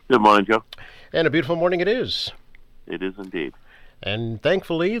Good morning, Joe. And a beautiful morning it is. It is indeed. And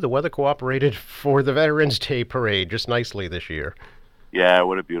thankfully, the weather cooperated for the Veterans Day parade just nicely this year. Yeah,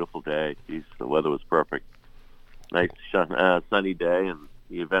 what a beautiful day. Geez, the weather was perfect. Nice sunny day, and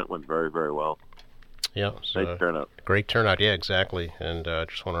the event went very, very well. Yeah, Nice so turnout. great turnout. Yeah, exactly. And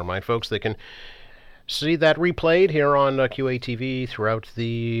just want to remind folks they can see that replayed here on QATV throughout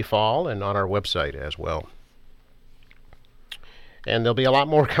the fall and on our website as well. And there'll be a lot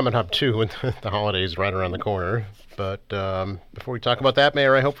more coming up too with the holidays right around the corner. But before we talk about that,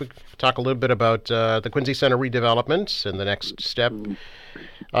 Mayor, I hope we talk a little bit about the Quincy Center redevelopment and the next step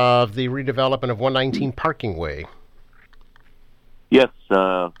of the redevelopment of 119 Parking Way. Yes,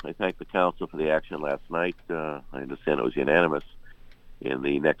 I thank the council for the action last night. I understand it was unanimous in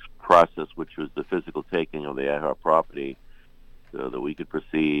the next process, which was the physical taking of the IHOP property, so that we could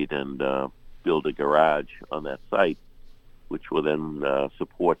proceed and build a garage on that site, which will then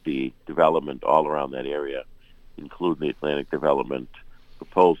support the development all around that area, including the Atlantic Development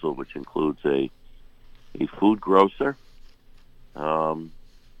proposal, which includes a food grocer and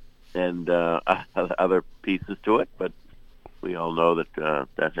other pieces to it. But we all know that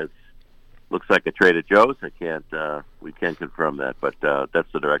that looks like a Trader Joe's. We can't confirm that, but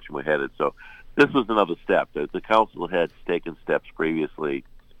that's the direction we're headed. So this was another step. The council had taken steps previously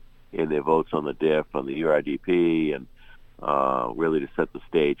in their votes on the DIF, on the URDP, and really to set the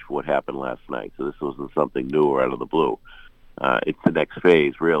stage for what happened last night. So this wasn't something new or out of the blue. It's the next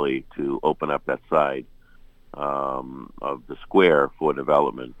phase, really, to open up that side of the square for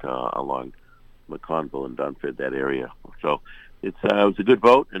development along McConville and Dunford, that area. So it was a good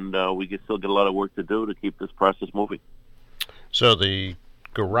vote, and we still get a lot of work to do to keep this process moving. So the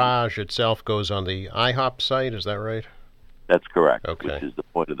garage itself goes on the IHOP site, is that right? That's correct, Okay. Which is the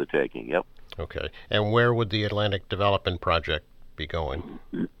point of the taking, yep. Okay. And where would the Atlantic Development Project be going?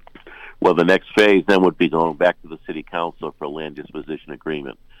 Well, the next phase then would be going back to the city council for a land disposition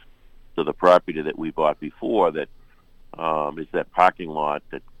agreement. So the property that we bought before that is that parking lot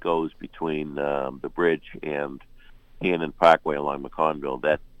that goes between the bridge and Hannon Parkway along McConville,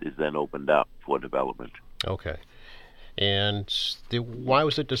 that is then opened up for development. Okay. And why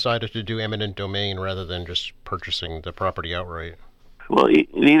was it decided to do eminent domain rather than just purchasing the property outright? Well, in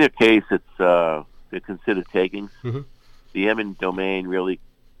either case, they're considered takings. Mm-hmm. The eminent domain really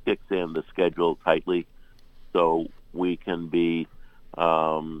kicks in the schedule tightly, so we can be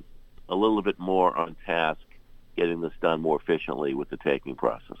a little bit more on task getting this done more efficiently with the taking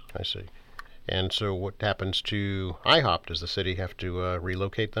process. I see. And so what happens to IHOP? Does the city have to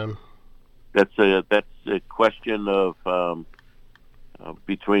relocate them? That's a question of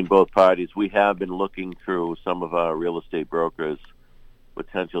between both parties. We have been looking through some of our real estate brokers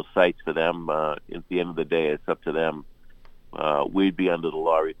potential sites for them. At the end of the day, it's up to them. We'd be under the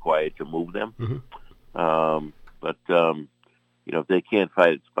law required to move them. Mm-hmm. But if they can't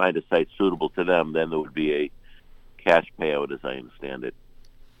find a site suitable to them, then there would be a cash payout, as I understand it.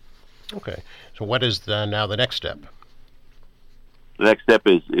 Okay. So what is now the next step? The next step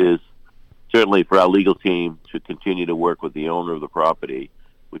is certainly for our legal team to continue to work with the owner of the property,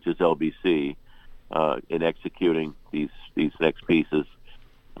 which is LBC, in executing these next pieces,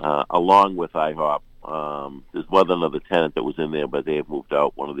 along with IHOP. There's one other tenant that was in there, but they have moved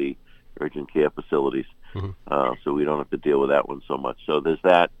out, one of the urgent care facilities, so we don't have to deal with that one so much. So there's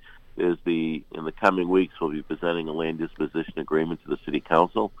that. In the coming weeks, we'll be presenting a land disposition agreement to the city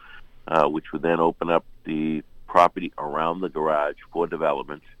council, which would then open up the property around the garage for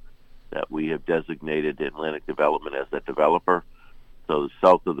development that we have designated Atlantic Development as that developer. So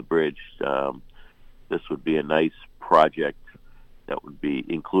south of the bridge, this would be a nice project that would be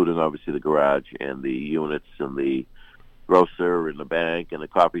including obviously the garage and the units and the grocer and the bank and the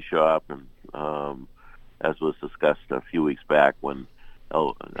coffee shop, and as was discussed a few weeks back when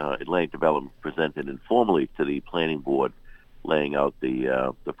Atlantic Development presented informally to the planning board, laying out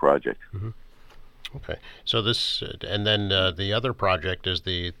the project. Mm-hmm. Okay. So this, and then the other project is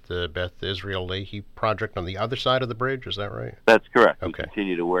the Beth Israel Leahy project on the other side of the bridge. Is that right? That's correct. Okay. We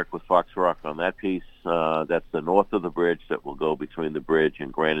continue to work with Fox Rock on that piece. That's the north of the bridge that will go between the bridge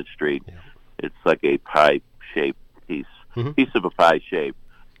and Granite Street. Yeah. It's like a pie-shaped piece, Mm-hmm. piece of a pie shape,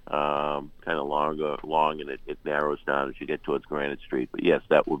 kind of long, and it narrows down as you get towards Granite Street. But yes,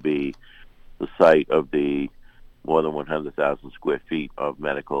 that will be the site of the more than 100,000 square feet of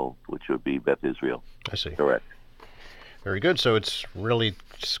medical, which would be Beth Israel. I see. Correct. Very good. So it's really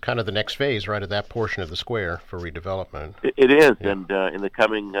just kind of the next phase, right, of that portion of the square for redevelopment. It is, Yeah. and in the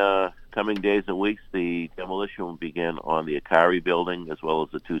coming days and weeks, the demolition will begin on the Akari building as well as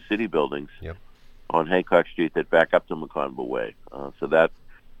the two city buildings Yep. on Hancock Street that back up to McConville Way. So that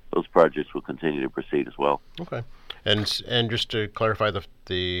those projects will continue to proceed as well. Okay. And just to clarify,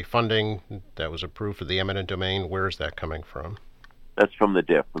 the funding that was approved for the eminent domain, where is that coming from? That's from the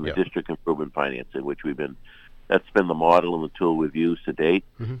DIF, from the Yep. District Improvement Financing, which that's been the model and the tool we've used to date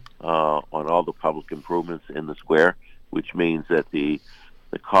on all the public improvements in the square, which means that the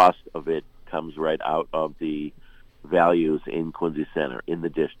cost of it comes right out of the values in Quincy Center, in the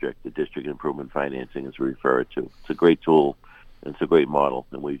District Improvement Financing is referred to. It's a great tool, and it's a great model,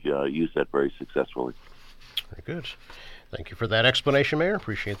 and we've used that very successfully. Very good. Thank you for that explanation, Mayor.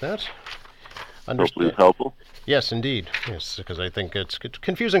 Appreciate that. Hopefully it's helpful. Yes, indeed. Yes, because I think it's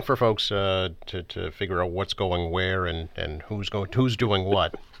confusing for folks to figure out what's going where and who's doing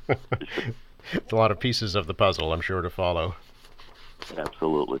what. It's a lot of pieces of the puzzle, I'm sure, to follow.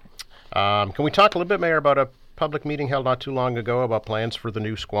 Absolutely. Can we talk a little bit, Mayor, about a public meeting held not too long ago about plans for the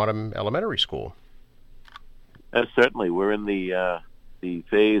new Squantum Elementary School? Certainly. We're in the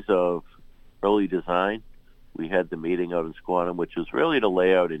phase of early design. We had the meeting out in Squantum, which is really to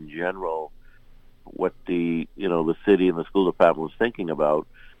lay out in general what the city and the school department was thinking about,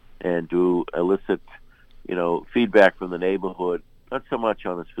 and to elicit feedback from the neighborhood, not so much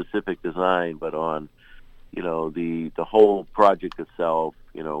on a specific design, but on the whole project itself,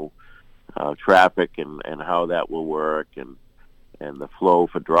 traffic and how that will work, and the flow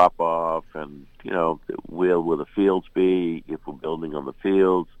for drop off, and where will the fields be if we're building on the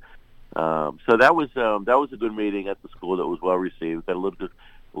fields. So that was a good meeting at the school that was well received. Got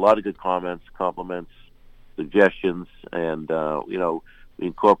a lot of good comments, compliments, suggestions, and we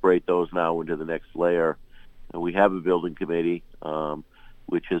incorporate those now into the next layer. And we have a building committee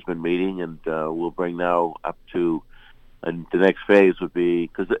which has been meeting, and we'll bring now up to, and the next phase would be,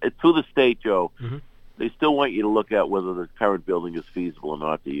 because through the state, Joe, they still want you to look at whether the current building is feasible or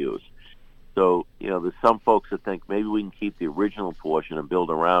not to use. So there's some folks that think maybe we can keep the original portion and build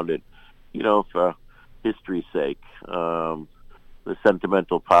around it, for history's sake. The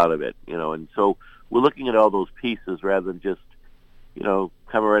sentimental part of it, and so we're looking at all those pieces rather than just,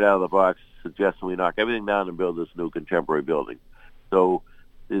 coming right out of the box suggesting we knock everything down and build this new contemporary building. So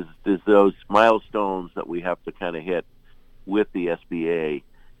there's those milestones that we have to kind of hit with the SBA,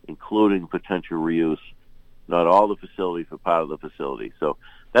 including potential reuse, not all the facility for part of the facility. So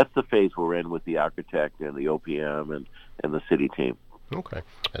that's the phase we're in with the architect and the OPM and the city team. Okay.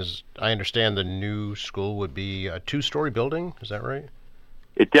 As I understand, the new school would be a 2-story building. Is that right?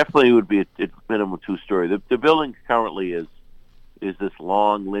 It definitely would be a minimum 2-story. The building currently is this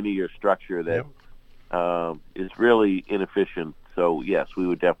long linear structure that is really inefficient. So yes, we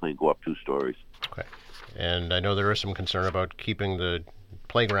would definitely go up 2 stories. Okay. And I know there is some concern about keeping the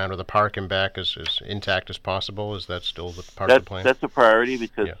playground or the park in back as intact as possible. Is that still part of the plan? That's a priority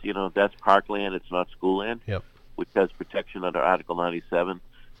because that's parkland. It's not school land. Yep. Which has protection under Article 97,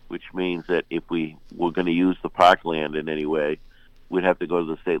 which means that if we were going to use the parkland in any way, we'd have to go to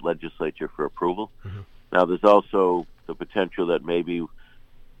the state legislature for approval. Now, there's also the potential that maybe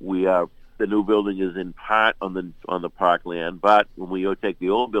the new building is in part on the parkland, but when we take the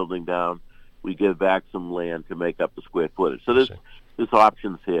old building down, we give back some land to make up the square footage. So there's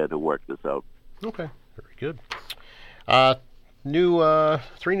options here to work this out. Okay, very good. 3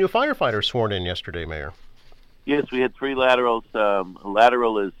 new firefighters sworn in yesterday, Mayor. Yes, we had 3 laterals. A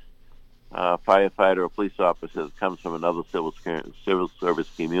lateral is a firefighter or police officer that comes from another civil service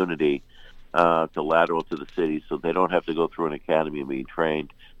community to lateral to the city, so they don't have to go through an academy and be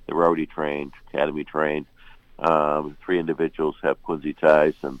trained. They're already trained, academy trained. 3 individuals have Quincy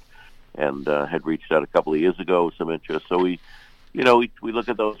ties and had reached out a couple of years ago with some interest. So we look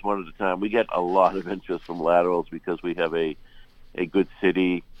at those one at a time. We get a lot of interest from laterals because we have a good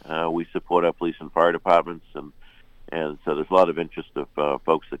city. We support our police and fire departments, and so there's a lot of interest of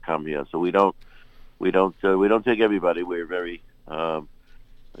folks that come here. So we don't take everybody. We're very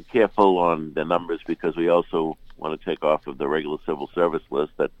careful on the numbers because we also want to take off of the regular civil service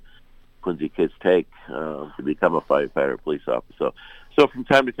list that Quincy kids take to become a firefighter or police officer. So from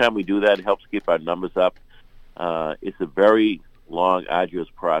time to time we do that. It helps keep our numbers up. It's a very long, arduous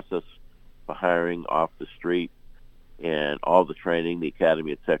process for hiring off the street. And all the training, the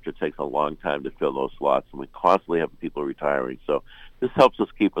academy, et cetera, takes a long time to fill those slots, and we constantly have people retiring. So this helps us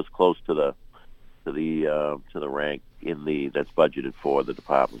keep us close to the rank that's budgeted for the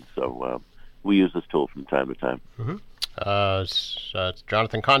department. So we use this tool from time to time. It's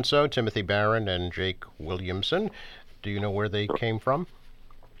Jonathan Conso, Timothy Barron, and Jake Williamson. Do you know where they came from?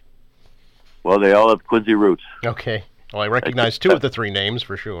 Well, they all have Quincy roots. Okay. Well, I recognize 2 of the 3 names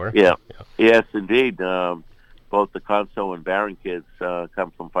for sure. Yeah. Yes, indeed. Both the Conso and Barron kids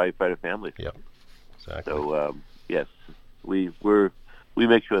come from firefighter families. Yep, exactly. So yes, we we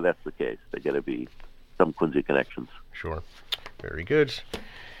make sure that's the case. There got to be some Quincy connections. Sure. Very good.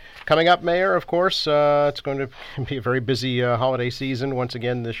 Coming up, Mayor, of course, it's going to be a very busy holiday season once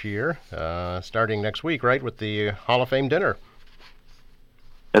again this year, starting next week, right, with the Hall of Fame dinner.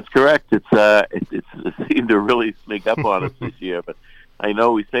 That's correct. It seemed to really sneak up on us this year, but I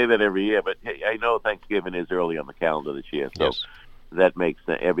know we say that every year, but hey, I know Thanksgiving is early on the calendar this year, so Yes. that makes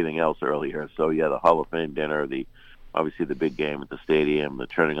everything else earlier. So, yeah, the Hall of Fame dinner, obviously the big game at the stadium, the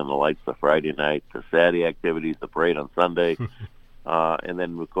turning on the lights the Friday night, the Saturday activities, the parade on Sunday, and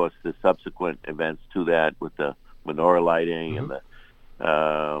then, of course, the subsequent events to that with the menorah lighting and the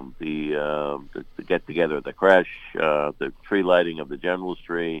get-together at the creche, the tree lighting of the General's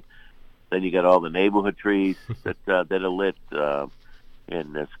tree. Then you got all the neighborhood trees that are lit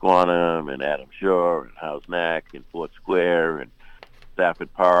in Squantum and Adams Shore and House Neck and Fort Square and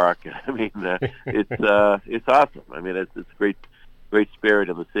Stafford Park. I mean, it's awesome. I mean, it's a great spirit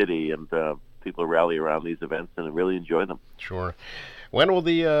in the city, and people rally around these events and really enjoy them. Sure. When will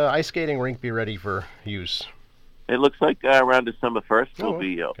the ice skating rink be ready for use? It looks like around December 1st we'll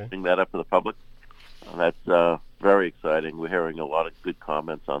be okay. opening that up to the public. That's very exciting. We're hearing a lot of good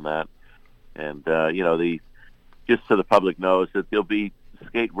comments on that. And, just so the public knows that there'll be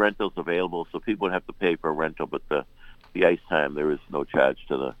skate rentals available, so people would have to pay for a rental, but the ice time, there is no charge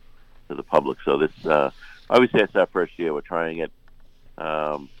to the public. So this, obviously it's our first year. We're trying it.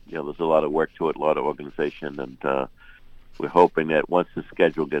 There's a lot of work to it, a lot of organization, and we're hoping that once the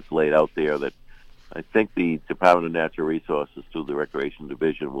schedule gets laid out there, that I think the Department of Natural Resources through the Recreation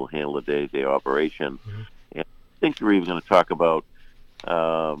Division will handle the day-to-day operation. And I think we're even going to talk about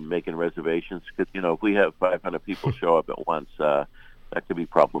making reservations, because, if we have 500 people show up at once, that could be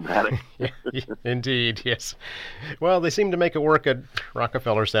problematic. Indeed, yes. Well, they seem to make it work at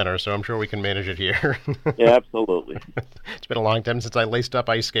Rockefeller Center, so I'm sure we can manage it here. Yeah, absolutely. It's been a long time since I laced up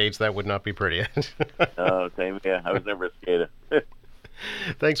ice skates. That would not be pretty. Same here. I was never a skater.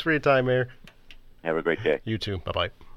 Thanks for your time, Mayor. Have a great day. You too. Bye-bye.